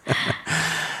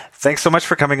 Thanks so much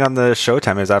for coming on the show,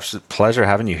 Tammy. It was an absolute pleasure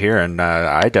having you here, and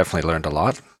I definitely learned a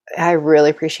lot. I really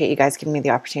appreciate you guys giving me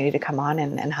the opportunity to come on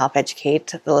and help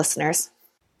educate the listeners.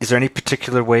 Is there any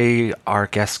particular way our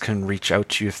guests can reach out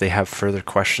to you if they have further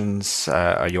questions?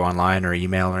 Are you online or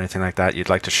email or anything like that you'd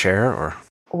like to share? Or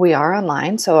we are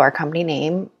online, so our company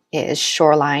name is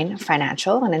Shoreline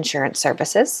Financial and Insurance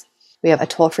Services. We have a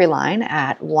toll-free line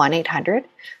at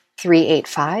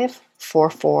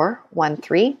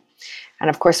 1-800-385-4413. And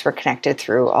of course, we're connected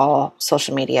through all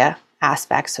social media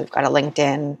aspects. So we've got a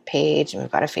LinkedIn page and we've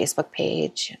got a Facebook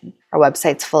page. And our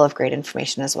website's full of great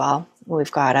information as well. We've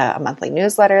got a monthly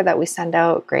newsletter that we send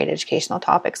out, great educational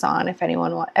topics on. If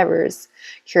anyone ever is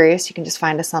curious, you can just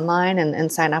find us online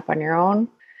and sign up on your own.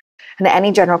 And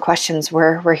any general questions,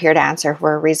 we're here to answer.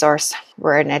 We're a resource.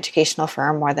 We're an educational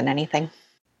firm more than anything.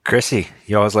 Chrissy,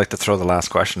 you always like to throw the last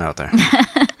question out there.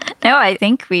 No, I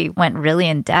think we went really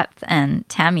in depth. And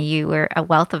Tammy, you were a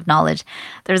wealth of knowledge.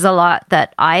 There's a lot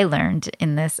that I learned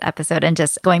in this episode and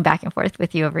just going back and forth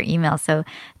with you over email. So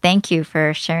thank you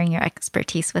for sharing your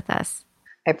expertise with us.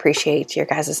 I appreciate your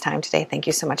guys' time today. Thank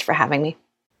you so much for having me.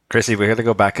 Chrissy, we're going to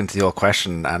go back into the old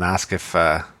question and ask if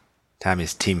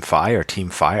Tammy's Team Fi or Team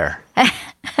Fire?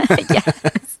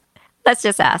 Yes. Let's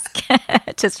just ask,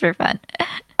 just for fun.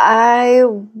 I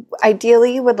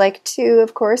ideally would like to,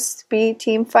 of course, be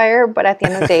Team Fire. But at the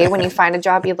end of the day, when you find a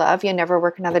job you love, you never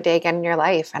work another day again in your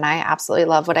life. And I absolutely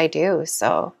love what I do.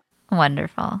 So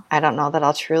wonderful. I don't know that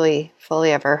I'll truly,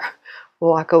 fully ever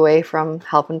walk away from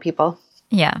helping people.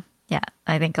 Yeah.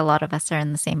 I think a lot of us are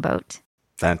in the same boat.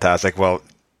 Fantastic. Well,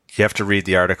 you have to read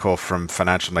the article from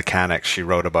Financial Mechanics. She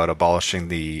wrote about abolishing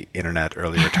the internet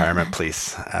early retirement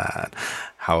police,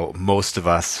 how most of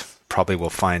us probably will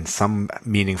find some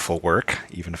meaningful work,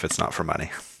 even if it's not for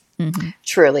money. Mm-hmm.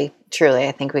 Truly.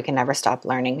 I think we can never stop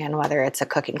learning. And whether it's a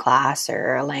cooking class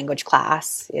or a language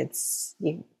class, it's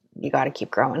you got to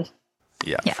keep growing.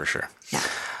 Yeah, for sure. Yeah.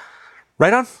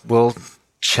 Right on. We'll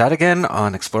chat again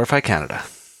on Explorify Canada.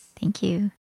 Thank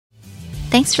you.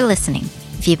 Thanks for listening.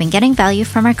 If you've been getting value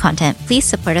from our content, please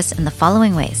support us in the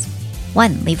following ways.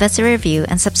 1, leave us a review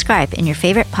and subscribe in your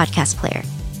favorite podcast player.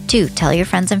 2, tell your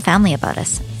friends and family about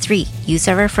us. 3, use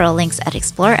our referral links at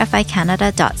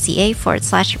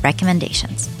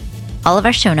exploreficanada.ca/recommendations. All of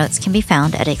our show notes can be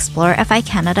found at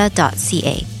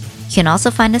exploreficanada.ca. You can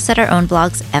also find us at our own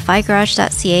blogs,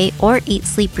 figarage.ca or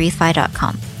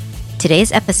eatsleepbreathefy.com.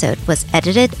 Today's episode was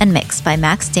edited and mixed by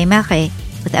Max Desmarais,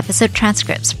 with episode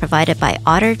transcripts provided by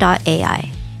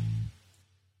Otter.ai.